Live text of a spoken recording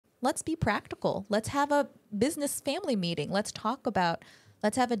let's be practical. Let's have a business family meeting. Let's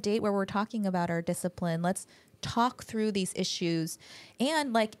have a date where we're talking about our discipline. Let's talk through these issues.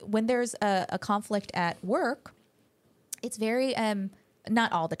 And like when there's a conflict at work, it's very,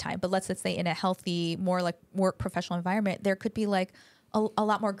 not all the time, but let's just say in a healthy, more like work professional environment, there could be like a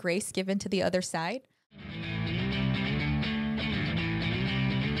lot more grace given to the other side.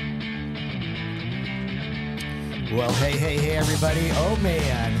 Well, hey, everybody. Oh,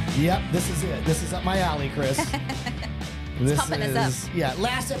 man. Yep, this is it. This is up my alley, Chris. It's pumping us up. Yeah,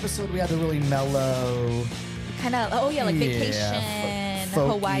 last episode we had the really mellow... Kind of, vacation, folky,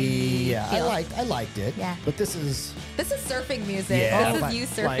 Hawaii. Yeah, feel. I liked it. Yeah. But this is surfing music. Yeah, this is you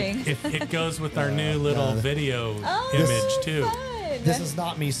surfing. It goes with our new little video image, too. Fun. This is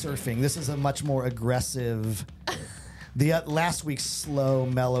not me surfing. This is a much more aggressive... The last week's slow,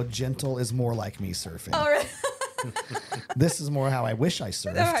 mellow, gentle is more like me surfing. All right. This is more how I wish I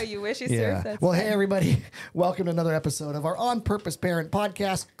surfed. How you wish you surfed. That's well, fun. hey, everybody. Welcome to another episode of our On Purpose Parent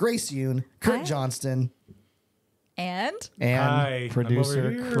podcast. Grace Yoon, Kurt Hi. Johnston, And Hi, producer I'm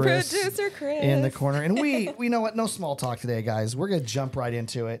over here. Chris. Producer Chris. In the corner. And we know what? No small talk today, guys. We're going to jump right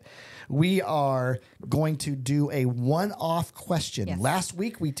into it. We are going to do a one-off question. Yes. Last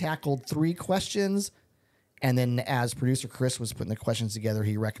week, we tackled 3 questions. And then as producer Chris was putting the questions together,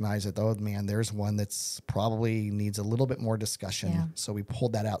 he recognized that, oh, man, there's one that's probably needs a little bit more discussion. Yeah. So we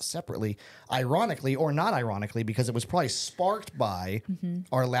pulled that out separately, ironically or not ironically, because it was probably sparked by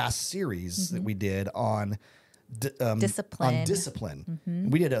our last series that we did on Discipline. On discipline.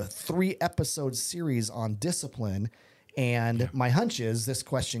 We did a 3-episode series on discipline. And my hunch is this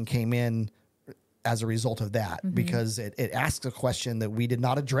question came in as a result of that because it asks a question that we did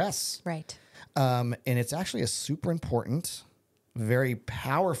not address. Right. And it's actually a super important, very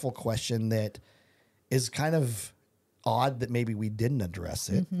powerful question that is kind of odd that maybe we didn't address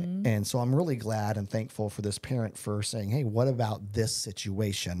it. And so I'm really glad and thankful for this parent for saying, hey, what about this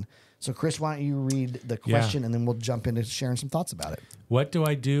situation? So, Chris, why don't you read the question and then we'll jump into sharing some thoughts about it. What do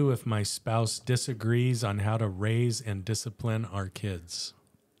I do if my spouse disagrees on how to raise and discipline our kids?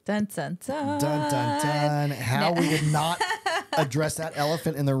 Dun, dun, dun. Dun, dun, dun. How we did not address that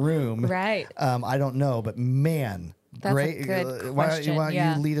elephant in the room. Right. I don't know, but man, That's great. a good Why question. don't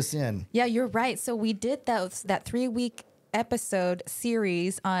you lead us in? Yeah, you're right. So we did that 3-week episode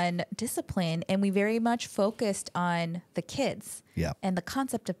series on discipline, and we very much focused on the kids Yep. and the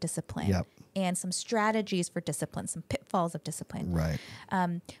concept of discipline Yep. and some strategies for discipline, some pitfalls of discipline. Right.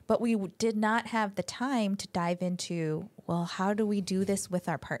 But we did not have the time to dive into, well, how do we do this with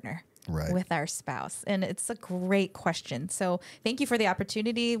our partner? Right. With our spouse. And it's a great question. So thank you for the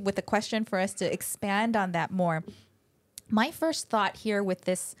opportunity with the question for us to expand on that more. My first thought here with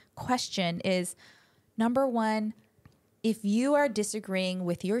this question is, number one, if you are disagreeing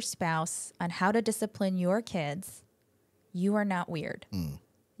with your spouse on how to discipline your kids, you are not weird.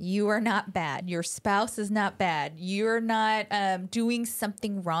 You are not bad. Your spouse is not bad. You're not doing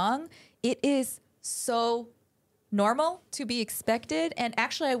something wrong. It is so normal to be expected. And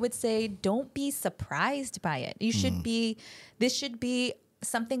actually, I would say don't be surprised by it. You should be, this should be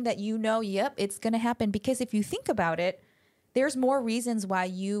something that yep, it's going to happen. Because if you think about it, there's more reasons why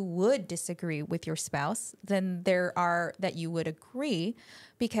you would disagree with your spouse than there are that you would agree,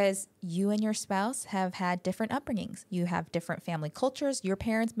 because you and your spouse have had different upbringings. You have different family cultures. Your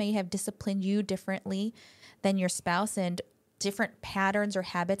parents may have disciplined you differently than your spouse, and different patterns or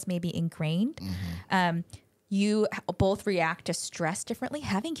habits may be ingrained. You both react to stress differently.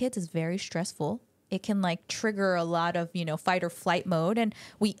 Having kids is very stressful. It can like trigger a lot of, fight or flight mode, and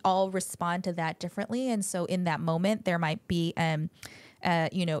we all respond to that differently. And so in that moment, there might be,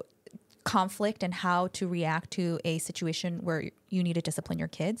 conflict and how to react to a situation where you need to discipline your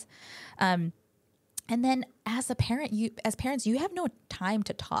kids. And then as parents, you have no time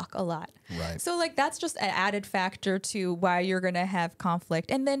to talk a lot. Right. So like, that's just an added factor to why you're going to have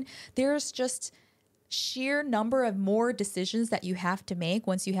conflict. And then there's just sheer number of more decisions that you have to make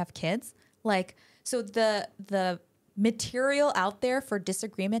once you have kids. Like, so the material out there for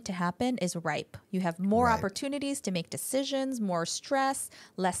disagreement to happen is ripe. You have more Right. opportunities to make decisions, more stress,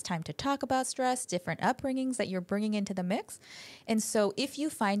 less time to talk about stress, different upbringings that you're bringing into the mix. And so if you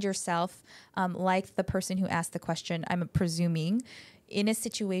find yourself, like the person who asked the question, I'm presuming, in a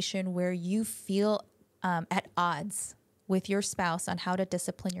situation where you feel at odds with your spouse on how to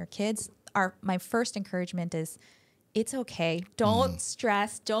discipline your kids, my first encouragement is, it's okay. Don't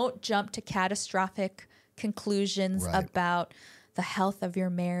stress. Don't jump to catastrophic conclusions Right. about the health of your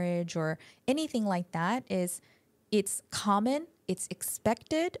marriage or anything like that. It's common, it's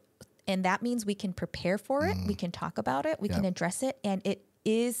expected, and that means we can prepare for it. We can talk about it. We can address it, and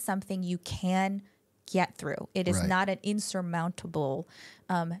is something you can get through. It is Right. not an insurmountable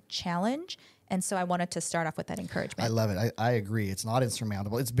challenge. And so I wanted to start off with that encouragement. I love it. I agree. It's not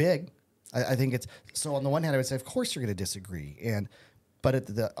insurmountable. It's big. I think it's so. On the one hand, I would say, of course, you're going to disagree, but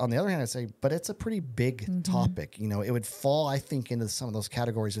on the other hand, I'd say, but it's a pretty big topic. You know, it would fall, I think, into some of those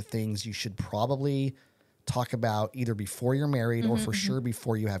categories of things you should probably talk about either before you're married or for sure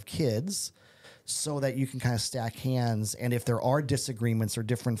before you have kids, so that you can kind of stack hands. And if there are disagreements or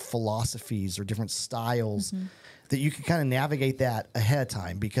different philosophies or different styles, that you can kind of navigate that ahead of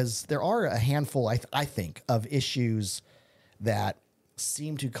time, because there are a handful, I think, of issues that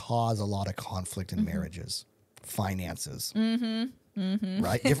seem to cause a lot of conflict in marriages. Finances,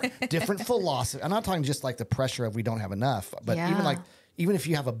 right? Different philosophy. I'm not talking just like the pressure of we don't have enough, but even if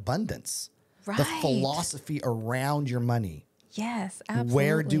you have abundance, the Right. philosophy around your money. Yes, absolutely.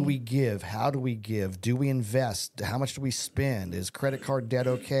 Where do we give? How do we give? Do we invest? How much do we spend? Is credit card debt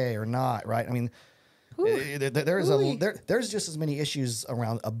okay or not? Right? I mean, there's just as many issues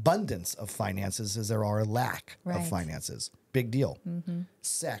around abundance of finances as there are lack of Right. finances. Big deal.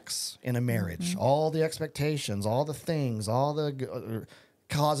 Sex in a marriage, all the expectations, all the things, all the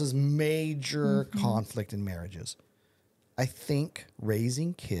causes major conflict in marriages. I think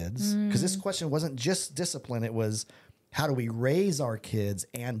raising kids, because this question wasn't just discipline, it was how do we raise our kids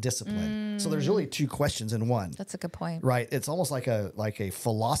and discipline? So there's really two questions in one. That's a good point. Right. It's almost like a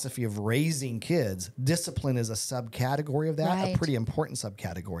philosophy of raising kids. Discipline is a subcategory of that, Right. a pretty important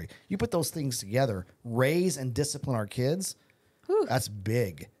subcategory. You put those things together, raise and discipline our kids, that's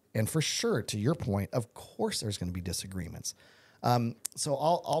big. And for sure, to your point, of course there's going to be disagreements. So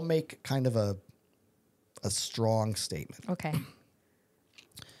I'll make kind of a strong statement. Okay.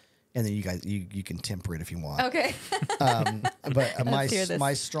 And then you guys, you can temper it if you want. Okay. But Let's hear this.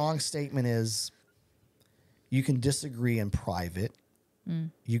 my strong statement is you can disagree in private.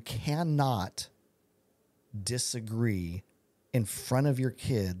 You cannot disagree in front of your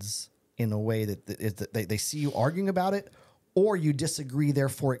kids in a way that they see you arguing about it, or you disagree,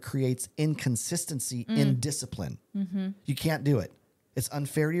 therefore it creates inconsistency in discipline. You can't do it. It's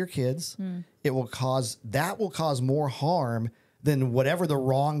unfair to your kids. It will cause more harm than whatever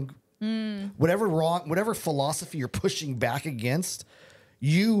philosophy you're pushing back against,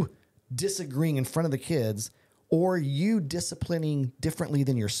 you disagreeing in front of the kids, or you disciplining differently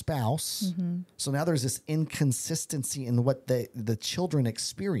than your spouse. So now there's this inconsistency in what the children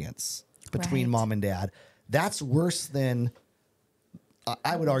experience between Right. mom and dad. That's worse than,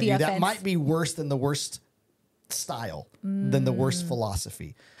 I would argue, that offense. might be worse than the worst style, than the worst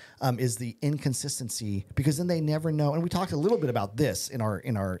philosophy. Is the inconsistency, because then they never know. And we talked a little bit about this in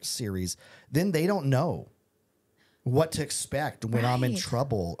our series. Then they don't know what to expect when I'm in Right.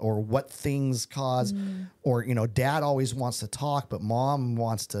 trouble, or what things cause, or, dad always wants to talk, but mom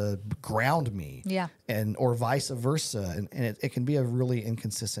wants to ground me. Yeah. Or vice versa. And it can be a really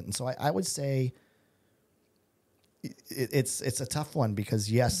inconsistent. And so I would say it's a tough one,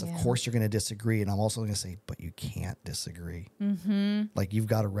 because yes, of Yeah. course you're going to disagree. And I'm also going to say, but you can't disagree. Like, you've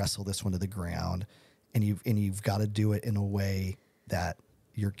got to wrestle this one to the ground, and you've got to do it in a way that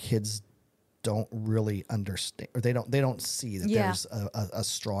your kids don't really understand, or they don't see that Yeah. there's a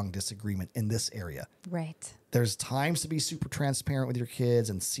strong disagreement in this area. Right. There's times to be super transparent with your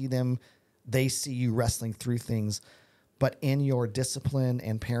kids and they see you wrestling through things. But in your discipline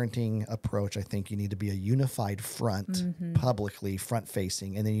and parenting approach, I think you need to be a unified front, publicly front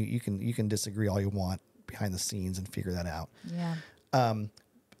facing, and then you can disagree all you want behind the scenes and figure that out. Yeah.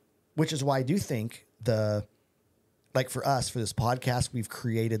 Which is why I do think for us, for this podcast, we've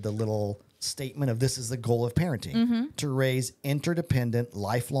created the little statement of this is the goal of parenting, to raise interdependent,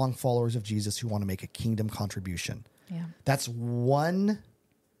 lifelong followers of Jesus who want to make a kingdom contribution. Yeah. That's one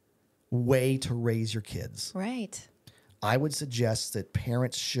way to raise your kids. Right. I would suggest that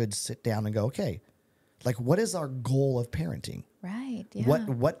parents should sit down and go, okay, what is our goal of parenting? Right. Yeah.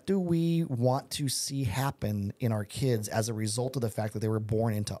 What do we want to see happen in our kids as a result of the fact that they were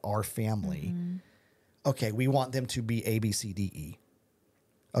born into our family? Okay, we want them to be A, B, C, D, E.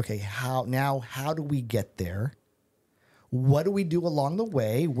 Okay, how do we get there? What do we do along the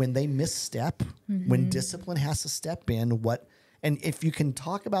way when they misstep, when discipline has to step in? And if you can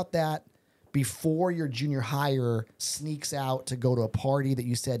talk about that before your junior hire sneaks out to go to a party that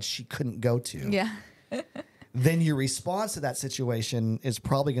you said she couldn't go to, Yeah. then your response to that situation is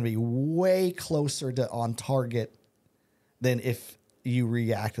probably going to be way closer to on target than if you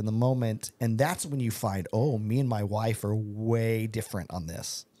react in the moment. And that's when you find, oh, me and my wife are way different on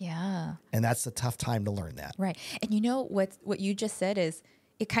this. Yeah. And that's a tough time to learn that. Right. And what you just said is,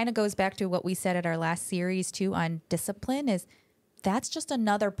 it kind of goes back to what we said at our last series too on discipline, is that's just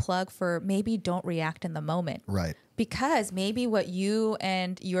another plug for maybe don't react in the moment. Right. Because maybe what you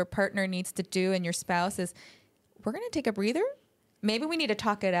and your partner needs to do and your spouse is, we're going to take a breather. Maybe we need to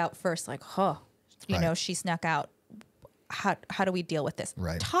talk it out first. Like, you know, she snuck out. How do we deal with this?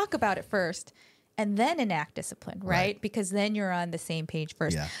 Right. Talk about it first and then enact discipline, right? Because then you're on the same page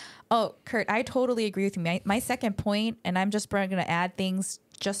first. Yeah. Oh, Kurt, I totally agree with you. My second point, and I'm just going to add things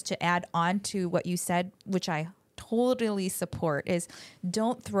just to add on to what you said, which I totally support, is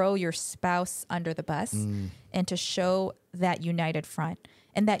don't throw your spouse under the bus and to show that united front,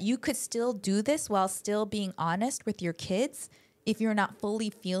 and that you could still do this while still being honest with your kids if you're not fully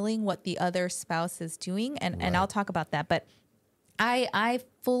feeling what the other spouse is doing. And I'll talk about that. But I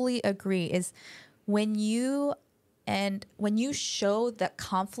fully agree is when you show that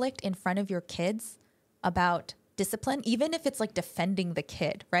conflict in front of your kids about discipline, even if it's like defending the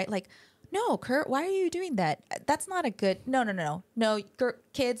kid, right? Like, no, Kurt, why are you doing that? That's not a good, no,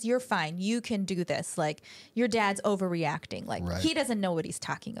 kids, you're fine. You can do this. Like, your dad's overreacting. Like, he doesn't know what he's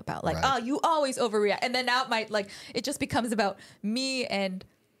talking about. Like, oh, you always overreact. And then now it just becomes about me and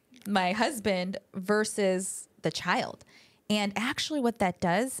my husband versus the child. And actually what that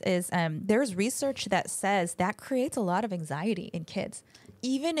does is there's research that says that creates a lot of anxiety in kids.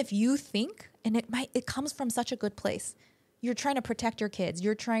 Even if you think, and it comes from such a good place. You're trying to protect your kids.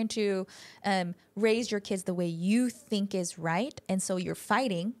 You're trying to raise your kids the way you think is right. And so you're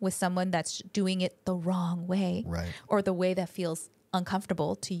fighting with someone that's doing it the wrong way, or the way that feels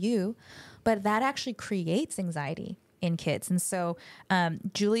uncomfortable to you. But that actually creates anxiety in kids. And so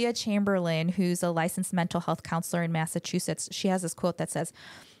Julia Chamberlain, who's a licensed mental health counselor in Massachusetts, she has this quote that says,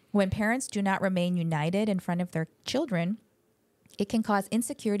 when parents do not remain united in front of their children, it can cause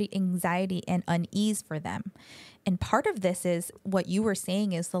insecurity, anxiety, and unease for them. And part of this is what you were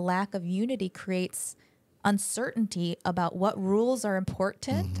saying is the lack of unity creates uncertainty about what rules are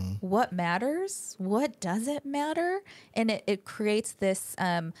important, what matters, what doesn't matter. And it creates this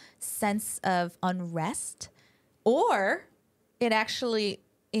sense of unrest, or it actually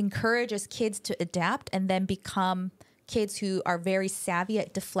encourages kids to adapt and then become kids who are very savvy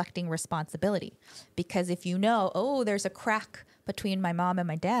at deflecting responsibility. Because if you know, oh, there's a crack between my mom and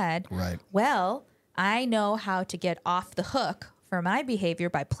my dad, well, I know how to get off the hook for my behavior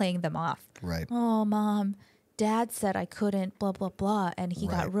by playing them off. Oh, mom, dad said I couldn't, blah, blah, blah. And he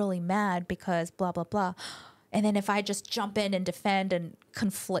got really mad because blah, blah, blah. And then if I just jump in and defend and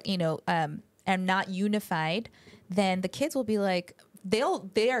conflict, am not unified, then the kids will be like,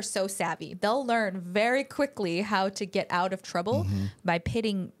 they are so savvy. They'll learn very quickly how to get out of trouble by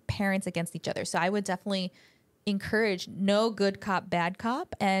pitting parents against each other. So I would definitely encourage no good cop, bad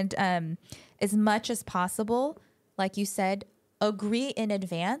cop. And as much as possible, like you said, agree in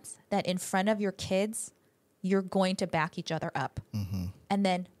advance that in front of your kids, you're going to back each other up. And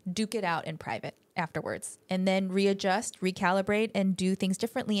then duke it out in private afterwards. And then readjust, recalibrate, and do things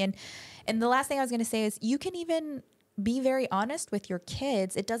differently. And the last thing I was going to say is you can even be very honest with your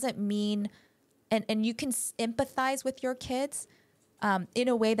kids. It doesn't mean, and you can empathize with your kids in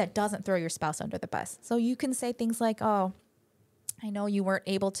a way that doesn't throw your spouse under the bus. So you can say things like, oh, I know you weren't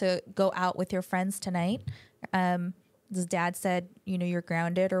able to go out with your friends tonight. His dad said, you're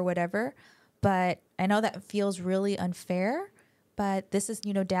grounded or whatever. But I know that feels really unfair. But this is,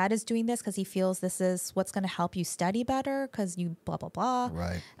 dad is doing this because he feels this is what's going to help you study better because you blah, blah, blah.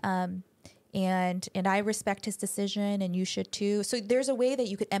 And I respect his decision and you should too. So there's a way that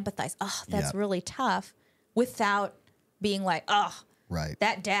you could empathize. Oh, that's really tough without being like, oh,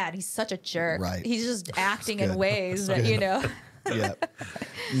 that dad, he's such a jerk. He's just acting in ways that,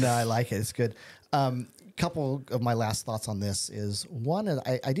 No, I like it. It's good. Couple of my last thoughts on this is one,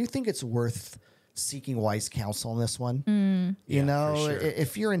 I do think it's worth seeking wise counsel on this one.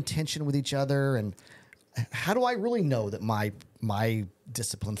 If you're in tension with each other, and how do I really know that my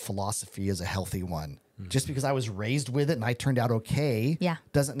discipline philosophy is a healthy one? Just because I was raised with it and I turned out okay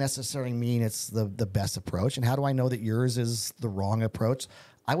doesn't necessarily mean it's the best approach. And how do I know that yours is the wrong approach?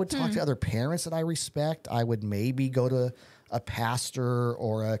 I would talk to other parents that I respect. I would maybe go to a pastor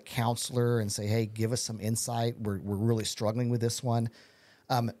or a counselor and say, hey, give us some insight. We're really struggling with this one.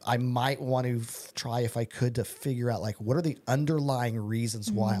 I might want to try, if I could, to figure out what are the underlying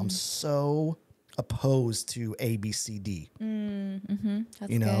reasons why I'm so opposed to A, B, C, D. That's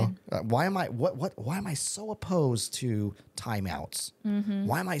Why am I so opposed to timeouts?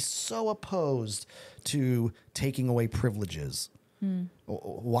 Why am I so opposed to taking away privileges?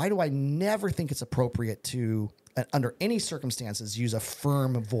 Why do I never think it's appropriate to, under any circumstances, use a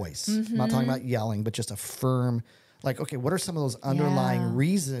firm voice? I'm not talking about yelling, but just a firm, okay, what are some of those underlying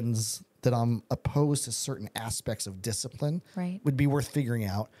reasons that I'm opposed to certain aspects of discipline Right. would be worth figuring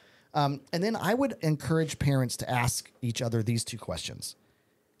out. And then I would encourage parents to ask each other these two questions.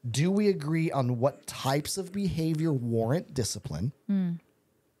 Do we agree on what types of behavior warrant discipline?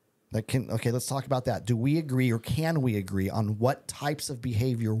 Okay, let's talk about that. Do we agree or can we agree on what types of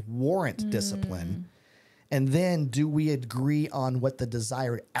behavior warrant discipline? And then do we agree on what the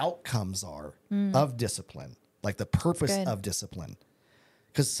desired outcomes are of discipline, like the purpose good. of discipline?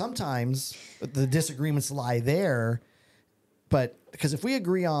 Because sometimes the disagreements lie there, but because if we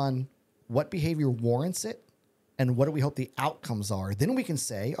agree on what behavior warrants it and what do we hope the outcomes are, then we can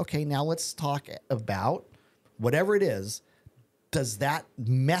say, okay, now let's talk about whatever it is. Does that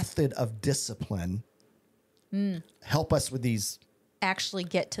method of discipline help us with these Actually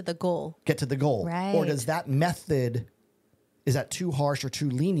get to the goal. get to the goal? Right. Or does that method, is that too harsh or too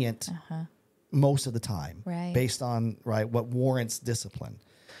lenient most of the time? Right. Based on what warrants discipline.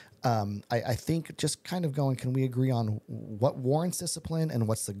 I think just kind of going, can we agree on what warrants discipline and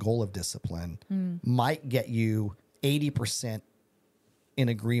what's the goal of discipline might get you 80% in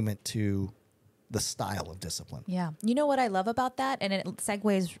agreement to the style of discipline. Yeah. You know what I love about that? And it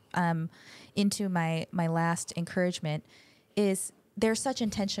segues into my last encouragement is there's such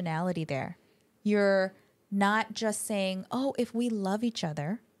intentionality there. You're not just saying, oh, if we love each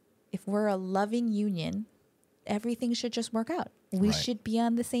other, if we're a loving union, everything should just work out. We Right. should be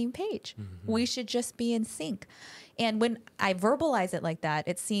on the same page. We should just be in sync. And when I verbalize it like that,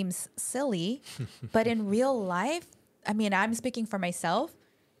 it seems silly, but in real life, I mean, I'm speaking for myself.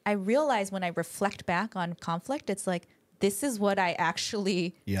 I realize when I reflect back on conflict, it's like, this is what I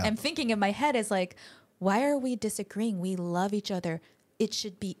actually am thinking in my head is like, why are we disagreeing? We love each other. It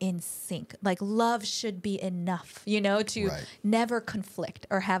should be in sync. Like love should be enough, to Right. never conflict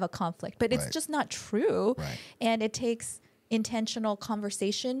or have a conflict. But it's Right. just not true. Right. And it takes intentional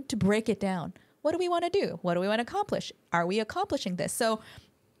conversation to break it down. What do we want to do? What do we want to accomplish? Are we accomplishing this? So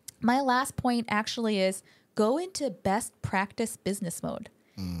my last point actually is go into best practice business mode.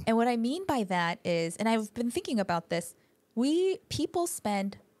 And what I mean by that is, and I've been thinking about this, people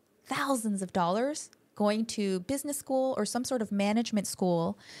spend thousands of dollars going to business school or some sort of management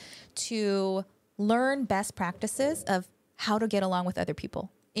school to learn best practices of how to get along with other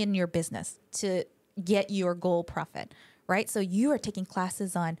people in your business to get your goal profit, right? So you are taking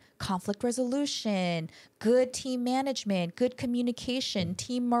classes on conflict resolution, good team management, good communication,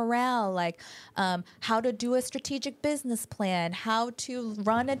 team morale, like how to do a strategic business plan, how to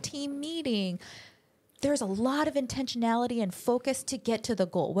run a team meeting. There's a lot of intentionality and focus to get to the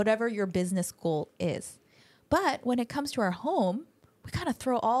goal, whatever your business goal is. But when it comes to our home, we kind of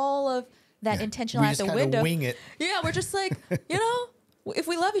throw all of that intentional we out just the kinda window. wing it. Yeah, we're just like, if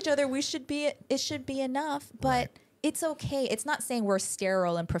we love each other, it should be enough. But Right. it's okay. It's not saying we're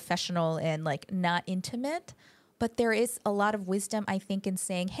sterile and professional and like not intimate, but there is a lot of wisdom, I think, in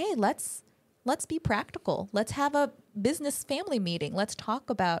saying, hey, let's be practical. Let's have a business family meeting. Let's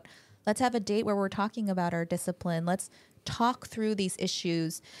have a date where we're talking about our discipline. Let's talk through these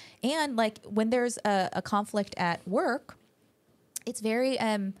issues. And like when there's a conflict at work, it's very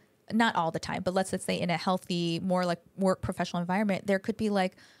not all the time, but let's say in a healthy, more like work professional environment, there could be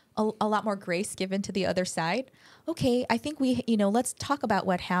like a lot more grace given to the other side. Okay, I think let's talk about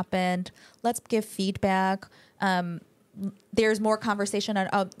what happened. Let's give feedback. There's more conversation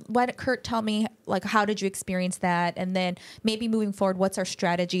on, why did Kurt tell me, like, how did you experience that? And then maybe moving forward, what's our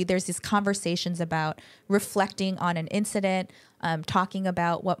strategy? There's these conversations about reflecting on an incident, talking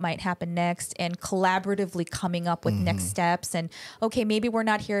about what might happen next, and collaboratively coming up with next steps. And okay, maybe we're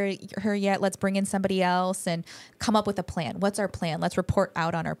not here yet. Let's bring in somebody else and come up with a plan. What's our plan? Let's report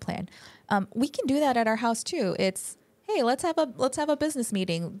out on our plan. We can do that at our house too. It's, hey, let's have a business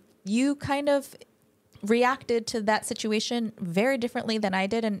meeting. You kind of reacted to that situation very differently than I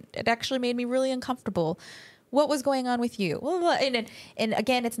did, and it actually made me really uncomfortable. What was going on with you? Well, and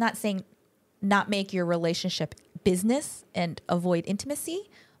again, it's not saying not make your relationship business and avoid intimacy,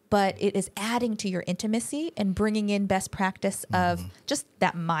 but it is adding to your intimacy and bringing in best practice of just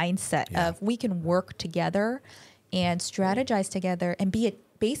that mindset of we can work together and strategize together and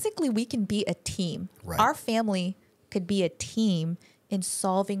basically we can be a team. Right. Our family could be a team in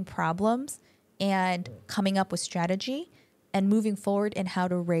solving problems and coming up with strategy and moving forward in how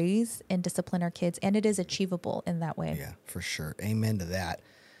to raise and discipline our kids. And it is achievable in that way. Yeah, for sure. Amen to that.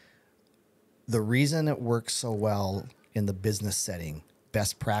 The reason it works so well in the business setting,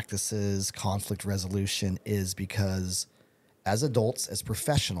 best practices, conflict resolution, is because as adults, as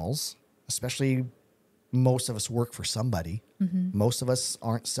professionals, especially most of us work for somebody, most of us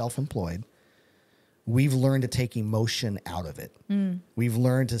aren't self-employed, we've learned to take emotion out of it. We've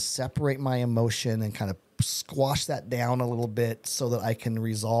learned to separate my emotion and kind of squash that down a little bit so that I can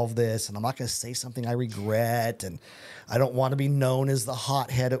resolve this. And I'm not going to say something I regret. And I don't want to be known as the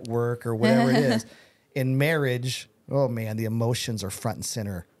hothead at work or whatever it is. In marriage, oh man, the emotions are front and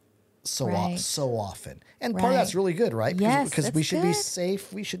center so often. And part of that's really good, right? Yes, because we that's should be good.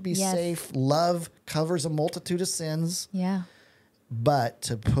 safe. We should be Yes. safe. Love covers a multitude of sins. Yeah. But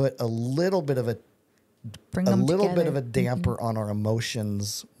to put a little bit of a Bring a them little bit of together. a damper on our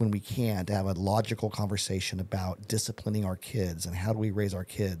emotions when we can, to have a logical conversation about disciplining our kids and how do we raise our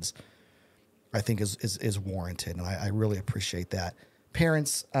kids, I think is warranted. And I really appreciate that.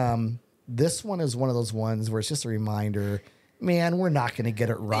 Parents, this one is one of those ones where it's just a reminder, man, we're not going to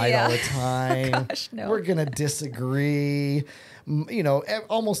get it right all the time. Gosh, no. We're going to disagree. You know,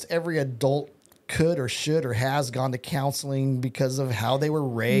 almost every adult could or should or has gone to counseling because of how they were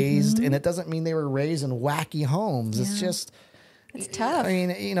raised. And it doesn't mean they were raised in wacky homes. It's just, It's tough. I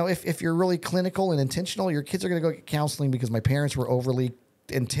mean, you know, if you're really clinical and intentional, your kids are going to go get counseling because my parents were overly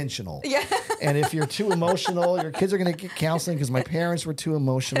intentional. Yeah. And if you're too emotional, your kids are going to get counseling because my parents were too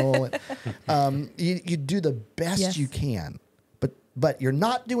emotional. You do the best Yes. you can, but you're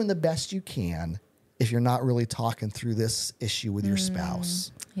not doing the best you can if you're not really talking through this issue with your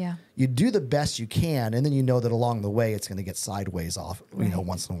spouse. Yeah. You do the best you can, and then you know that along the way it's going to get sideways off, you know,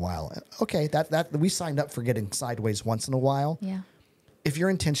 once in a while. Okay, that we signed up for getting sideways once in a while. Yeah. If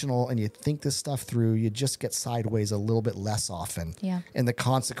you're intentional and you think this stuff through, you just get sideways a little bit less often. Yeah. And the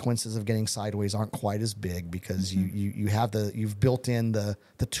consequences of getting sideways aren't quite as big because you've built in the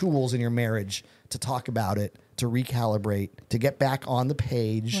tools in your marriage to talk about it, to recalibrate, to get back on the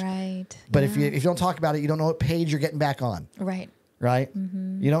page. Right. But if you don't talk about it, you don't know what page you're getting back on. Right. Right?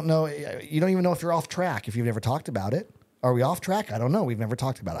 You don't know. You don't even know if you're off track if you've never talked about it. Are we off track? I don't know. We've never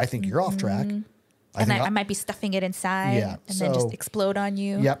talked about it. I think you're off track. I might be stuffing it inside Yeah, and then just so- explode on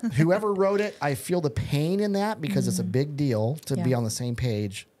you. Yep. Whoever wrote it, I feel the pain in that because it's a big deal to be Yeah. on the same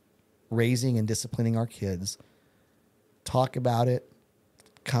page, raising and disciplining our kids. Talk about it.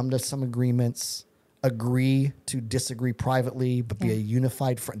 Come to some agreements. Agree to disagree privately, but be a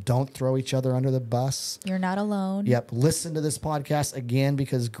unified front. Don't throw each other under the bus. You're not alone. Yep. Listen to this podcast again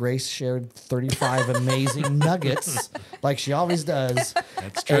because Grace shared 35 amazing nuggets like she always does.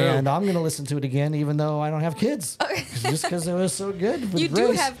 That's true. And I'm going to listen to it again, even though I don't have kids. Just because it was so good. With You do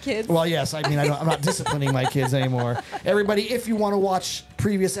Grace. have kids. Well, yes. I mean, I'm not disciplining my kids anymore. Everybody, if you want to watch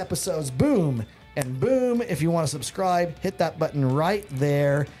previous episodes, boom and boom. If you want to subscribe, hit that button right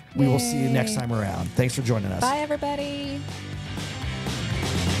there. We will see you next Yay. time around. Thanks for joining us. Bye, everybody.